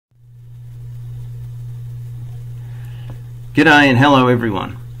G'day and hello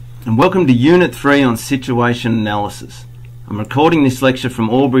everyone, and welcome to Unit 3 on Situation Analysis. I'm recording this lecture from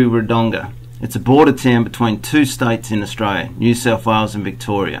Albury-Wodonga. It's a border town between two states in Australia, New South Wales and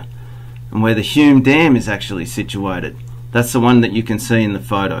Victoria, and where the Hume Dam is actually situated. That's the one that you can see in the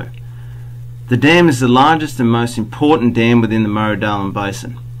photo. The dam is the largest and most important dam within the Murray-Darling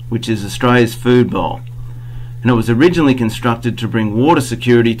Basin, which is Australia's food bowl, and it was originally constructed to bring water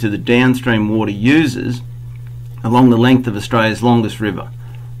security to the downstream water users along the length of Australia's longest river,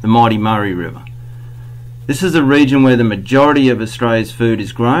 the mighty Murray River. This is a region where the majority of Australia's food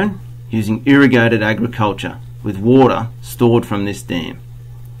is grown using irrigated agriculture with water stored from this dam.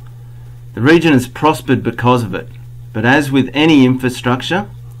 The region has prospered because of it, but as with any infrastructure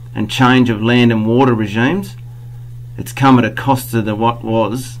and change of land and water regimes, it's come at a cost to what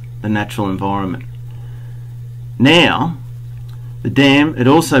was the natural environment. Now, the dam, it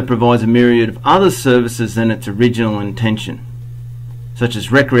also provides a myriad of other services than its original intention, such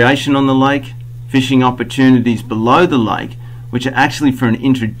as recreation on the lake, fishing opportunities below the lake, which are actually for an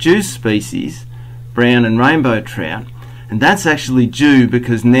introduced species, brown and rainbow trout, and that's actually due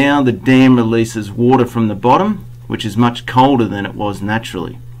because now the dam releases water from the bottom, which is much colder than it was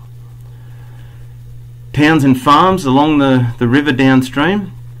naturally. Towns and farms along the river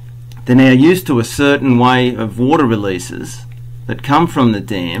downstream, they're now used to a certain way of water releases that come from the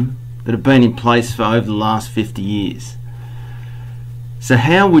dam that have been in place for over the last 50 years. So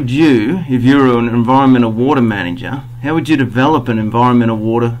how would you, if you were an environmental water manager, how would you develop an environmental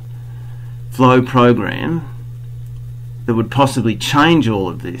water flow program that would possibly change all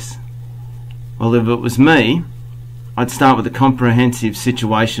of this? Well, if it was me, I'd start with a comprehensive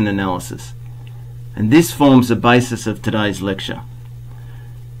situation analysis, and this forms the basis of today's lecture.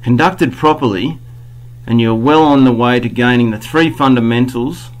 Conducted properly, and you're well on the way to gaining the three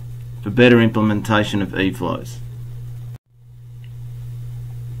fundamentals for better implementation of Eflows.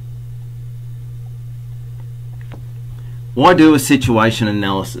 Why do a situation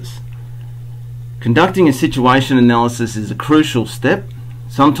analysis? Conducting a situation analysis is a crucial step.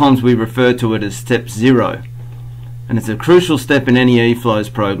 Sometimes we refer to it as step 0, and it's a crucial step in any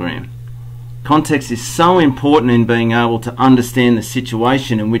Eflows program. Context is so important in being able to understand the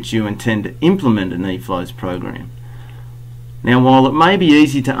situation in which you intend to implement an Eflows program. Now, while it may be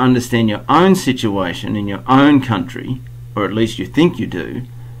easy to understand your own situation in your own country, or at least you think you do,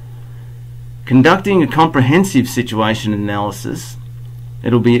 conducting a comprehensive situation analysis,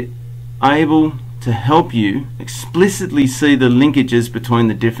 it'll be able to help you explicitly see the linkages between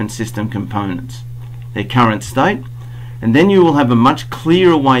the different system components, their current state, and then you will have a much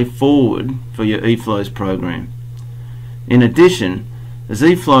clearer way forward for your Eflows program. In addition, as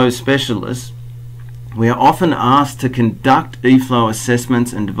Eflows specialists, we are often asked to conduct Eflow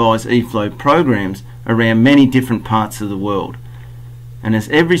assessments and devise Eflow programs around many different parts of the world. And as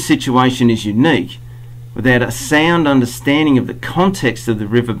every situation is unique, without a sound understanding of the context of the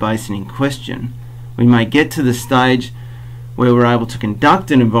river basin in question, we may get to the stage where we're able to conduct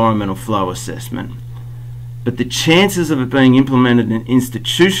an environmental flow assessment, but the chances of it being implemented and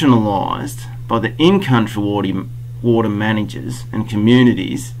institutionalised by the in-country water managers and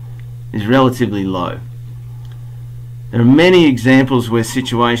communities is relatively low. There are many examples where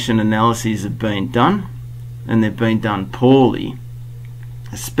situation analyses have been done, and they've been done poorly,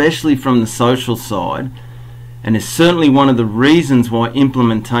 especially from the social side, and is certainly one of the reasons why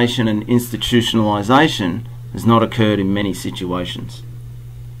implementation and institutionalisation has not occurred in many situations.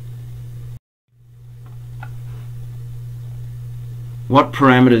 What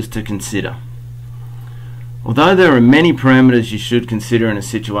parameters to consider? Although there are many parameters you should consider in a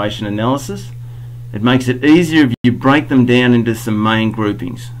situation analysis, it makes it easier if you break them down into some main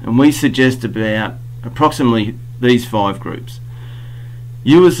groupings, and we suggest about approximately these 5 groups.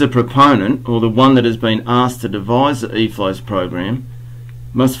 You as the proponent, or the one that has been asked to devise the Eflows program,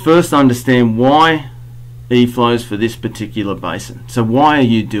 must first understand why Eflows for this particular basin. So why are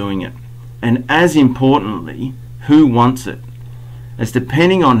you doing it? And as importantly, who wants it? As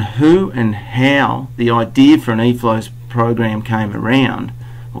depending on who and how the idea for an Eflows program came around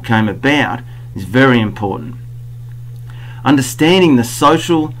or came about is very important. Understanding the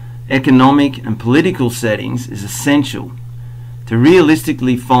social, economic and political settings is essential to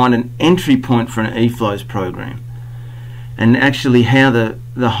realistically find an entry point for an Eflows program, and actually how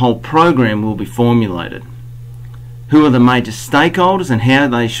the whole program will be formulated. Who are the major stakeholders and how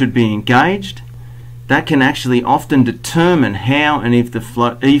they should be engaged? That can actually often determine how and if the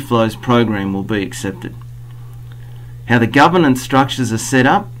Eflows program will be accepted. How the governance structures are set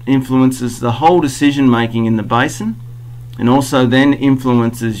up influences the whole decision making in the basin, and also then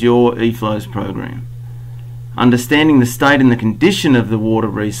influences your Eflows program. understanding the state and the condition of the water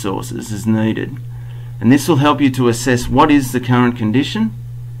resources is needed, and this will help you to assess what is the current condition,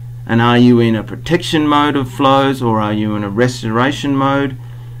 and are you in a protection mode of flows or are you in a restoration mode,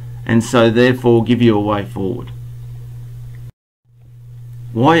 and so therefore give you a way forward.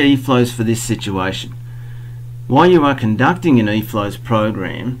 Why Eflows for this situation? Why you are conducting an Eflows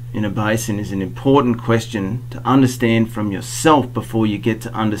program in a basin is an important question to understand from yourself before you get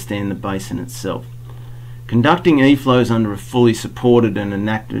to understand the basin itself. Conducting Eflows under a fully supported and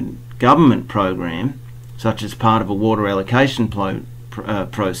enacted government program, such as part of a water allocation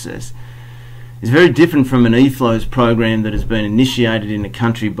process, is very different from an Eflows program that has been initiated in a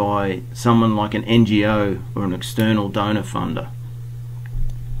country by someone like an NGO or an external donor funder.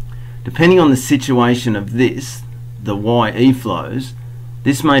 Depending on the situation of this, the why Eflows,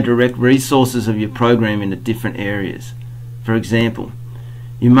 this may direct resources of your program into different areas. For example,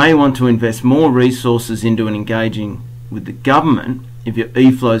 you may want to invest more resources into engaging with the government if your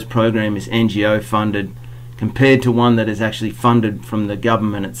Eflows program is NGO funded compared to one that is actually funded from the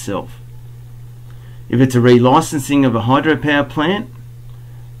government itself. If it's a relicensing of a hydropower plant,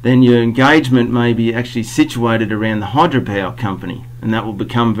 then your engagement may be actually situated around the hydropower company, and that will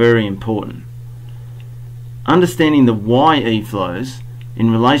become very important. Understanding the why Eflows in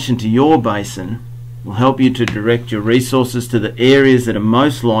relation to your basin will help you to direct your resources to the areas that are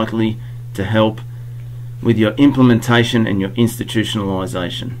most likely to help with your implementation and your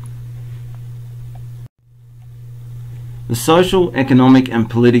institutionalization. The social, economic and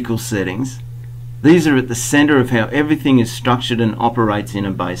political settings, these are at the centre of how everything is structured and operates in a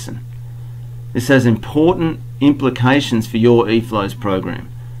basin. This has important implications for your Eflows program.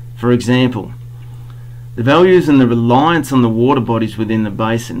 For example, the values and the reliance on the water bodies within the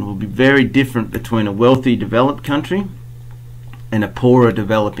basin will be very different between a wealthy developed country and a poorer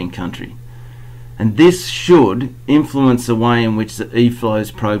developing country. And this should influence the way in which the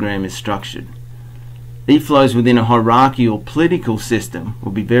Eflows program is structured. Eflows within a hierarchical political system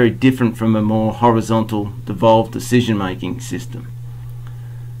will be very different from a more horizontal, devolved decision-making system.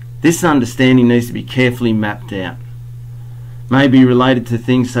 This understanding needs to be carefully mapped out. It may be related to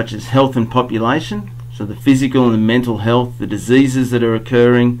things such as health and population, so the physical and the mental health, the diseases that are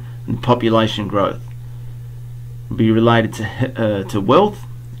occurring, and population growth. It will be related to wealth,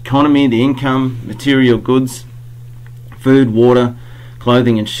 economy, the income, material goods, food, water,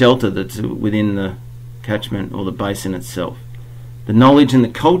 clothing and shelter that's within the catchment or the basin itself, the knowledge and the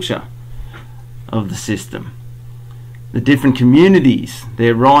culture of the system, the different communities,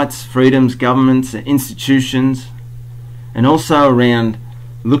 their rights, freedoms, governments, their institutions, and also around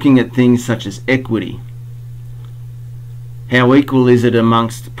looking at things such as equity. How equal is it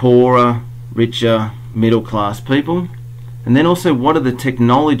amongst poorer, richer, middle class people? And then also what are the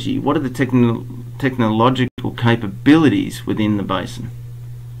technological capabilities within the basin?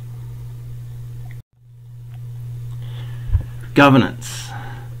 Governance.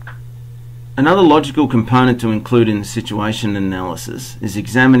 Another logical component to include in the situation analysis is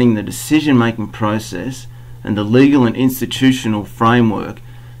examining the decision-making process and the legal and institutional framework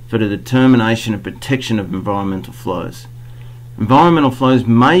for the determination and protection of environmental flows. Environmental flows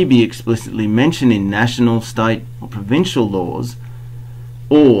may be explicitly mentioned in national, state or provincial laws,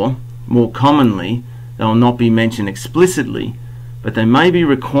 or, more commonly, they will not be mentioned explicitly, but they may be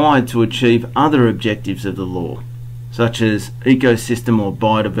required to achieve other objectives of the law, such as ecosystem or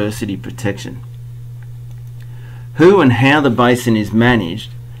biodiversity protection. Who and how the basin is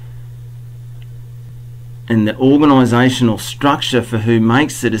managed and the organisational structure for who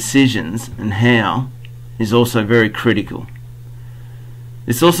makes the decisions and how is also very critical.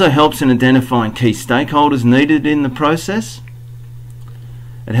 This also helps in identifying key stakeholders needed in the process.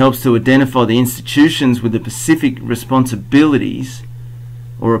 It helps to identify the institutions with the specific responsibilities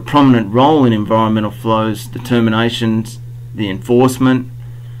or a prominent role in environmental flows, determinations, the enforcement.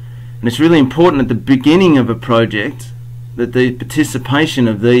 And it's really important at the beginning of a project that the participation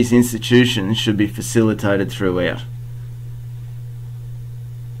of these institutions should be facilitated throughout.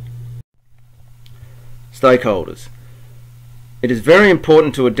 Stakeholders. It is very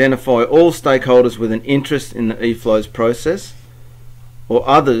important to identify all stakeholders with an interest in the Eflows process or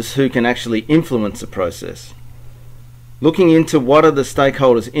others who can actually influence the process. Looking into what are the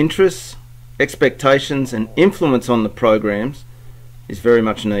stakeholders' interests, expectations and influence on the programs is very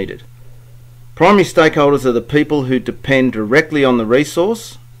much needed. Primary stakeholders are the people who depend directly on the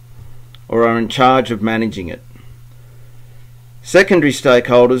resource or are in charge of managing it. Secondary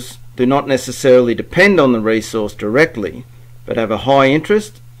stakeholders do not necessarily depend on the resource directly, but have a high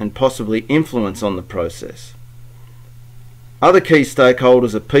interest and possibly influence on the process. Other key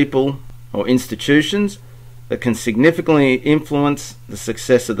stakeholders are people or institutions that can significantly influence the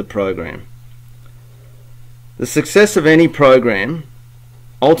success of the program. The success of any program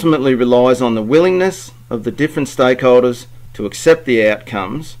ultimately relies on the willingness of the different stakeholders to accept the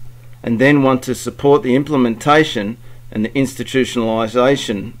outcomes and then want to support the implementation and the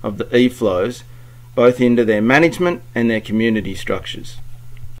institutionalisation of the Eflows both into their management and their community structures.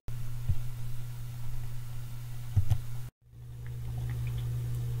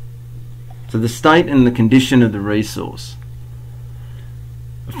 So the state and the condition of the resource.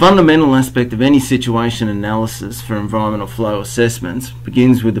 A fundamental aspect of any situation analysis for environmental flow assessments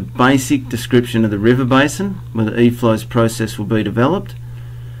begins with a basic description of the river basin where the Eflows process will be developed,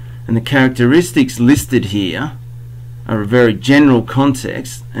 and the characteristics listed here are a very general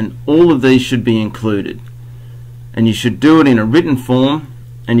context, and all of these should be included, and you should do it in a written form,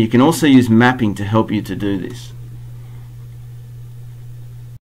 and you can also use mapping to help you to do this.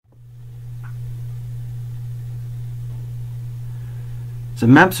 So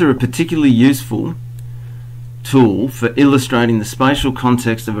maps are a particularly useful tool for illustrating the spatial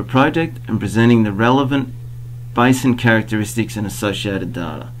context of a project and presenting the relevant basin characteristics and associated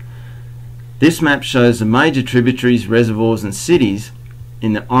data. This map shows the major tributaries, reservoirs and cities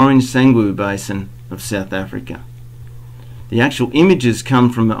in the Orange Sangwe Basin of South Africa. The actual images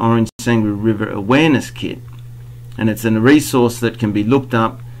come from the Orange Sangwe River Awareness Kit, and it's a resource that can be looked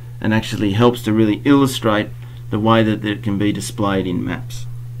up and actually helps to really illustrate the way that it can be displayed in maps.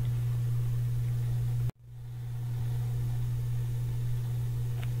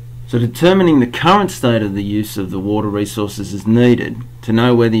 So determining the current state of the use of the water resources is needed to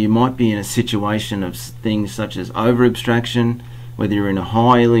know whether you might be in a situation of things such as over-abstraction, whether you're in a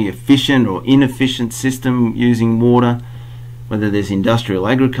highly efficient or inefficient system using water, whether there's industrial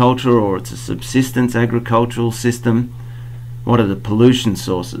agriculture or it's a subsistence agricultural system, what are the pollution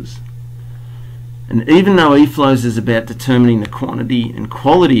sources. And even though Eflows is about determining the quantity and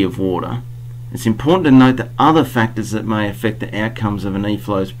quality of water, it's important to note the other factors that may affect the outcomes of an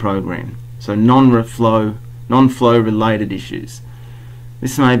Eflows program, so non-flow related issues.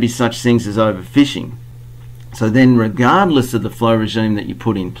 This may be such things as overfishing. So then, regardless of the flow regime that you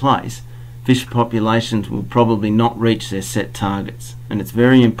put in place, fish populations will probably not reach their set targets, and it's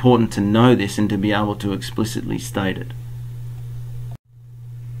very important to know this and to be able to explicitly state it.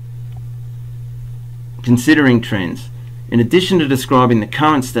 Considering trends. In addition to describing the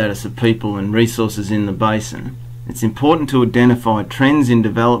current status of people and resources in the basin, it's important to identify trends in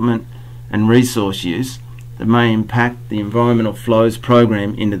development and resource use that may impact the environmental flows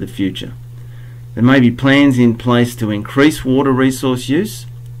program into the future. There may be plans in place to increase water resource use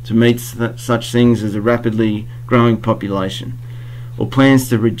to meet such things as a rapidly growing population, or plans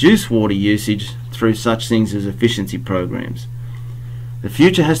to reduce water usage through such things as efficiency programs. The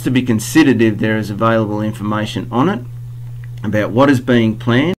future has to be considered if there is available information on it about what is being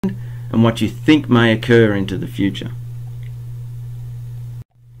planned and what you think may occur into the future.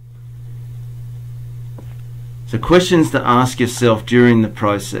 So questions to ask yourself during the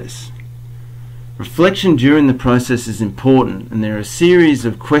process. Reflection during the process is important, and there are a series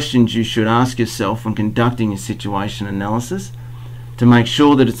of questions you should ask yourself when conducting a situation analysis to make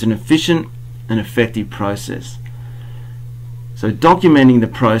sure that it's an efficient and effective process. So documenting the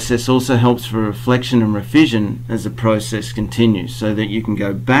process also helps for reflection and revision as the process continues, so that you can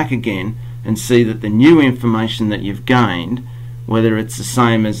go back again and see that the new information that you've gained, whether it's the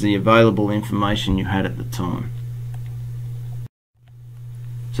same as the available information you had at the time.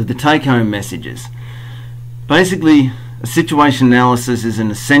 So the take-home messages. Basically, a situation analysis is an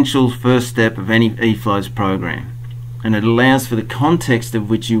essential first step of any Eflows program, and it allows for the context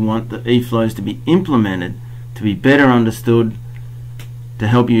of which you want the Eflows to be implemented to be better understood, to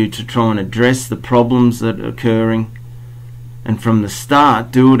help you to try and address the problems that are occurring, and from the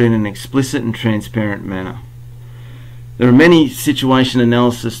start do it in an explicit and transparent manner. There are many situation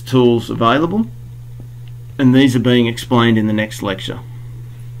analysis tools available, and these are being explained in the next lecture.